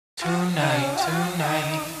tonight.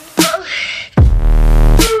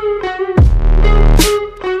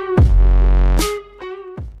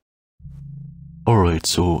 Alright,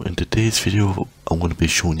 so in today's video I'm going to be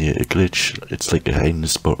showing you a glitch. It's like a hiding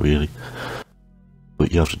spot really,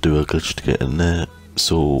 but you have to do a glitch to get in there.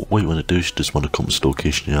 So what you want to do is you just want to come to the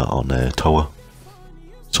location here on the tower.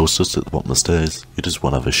 So it's just at the bottom of the stairs. You just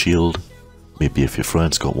want to have a shield, maybe if your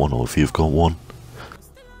friend's got one or if you've got one.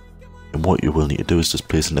 And what you will need to do is just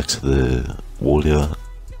place it next to the wall here,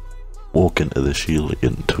 walk into the shield,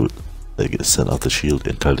 into it, like the center of the shield,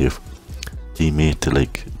 and tell your teammate to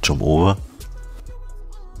like jump over.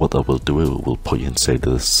 What that will do, it will put you inside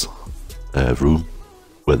this room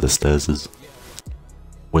where the stairs is.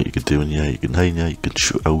 What you can do in here, you can hide in here, you can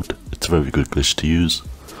shoot out. It's a very good glitch to use,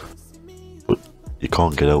 but you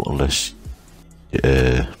can't get out unless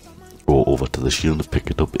you go over to the shield and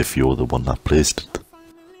pick it up if you're the one that placed it.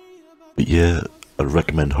 But yeah, I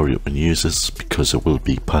recommend hurry up and use this because it will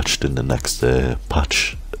be patched in the next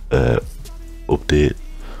patch update,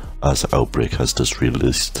 as the outbreak has just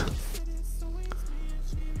released.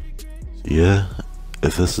 Yeah,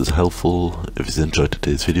 if this is helpful, if you enjoyed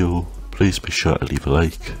today's video, please be sure to leave a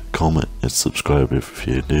like, comment and subscribe if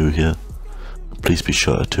you're new here. And please be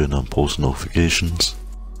sure to turn on post notifications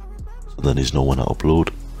so then you know when I upload.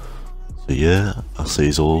 So yeah, I'll see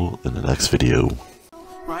you all in the next video.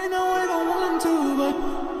 Right now I don't want to,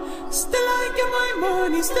 but still I get my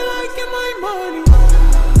money, still I get my money.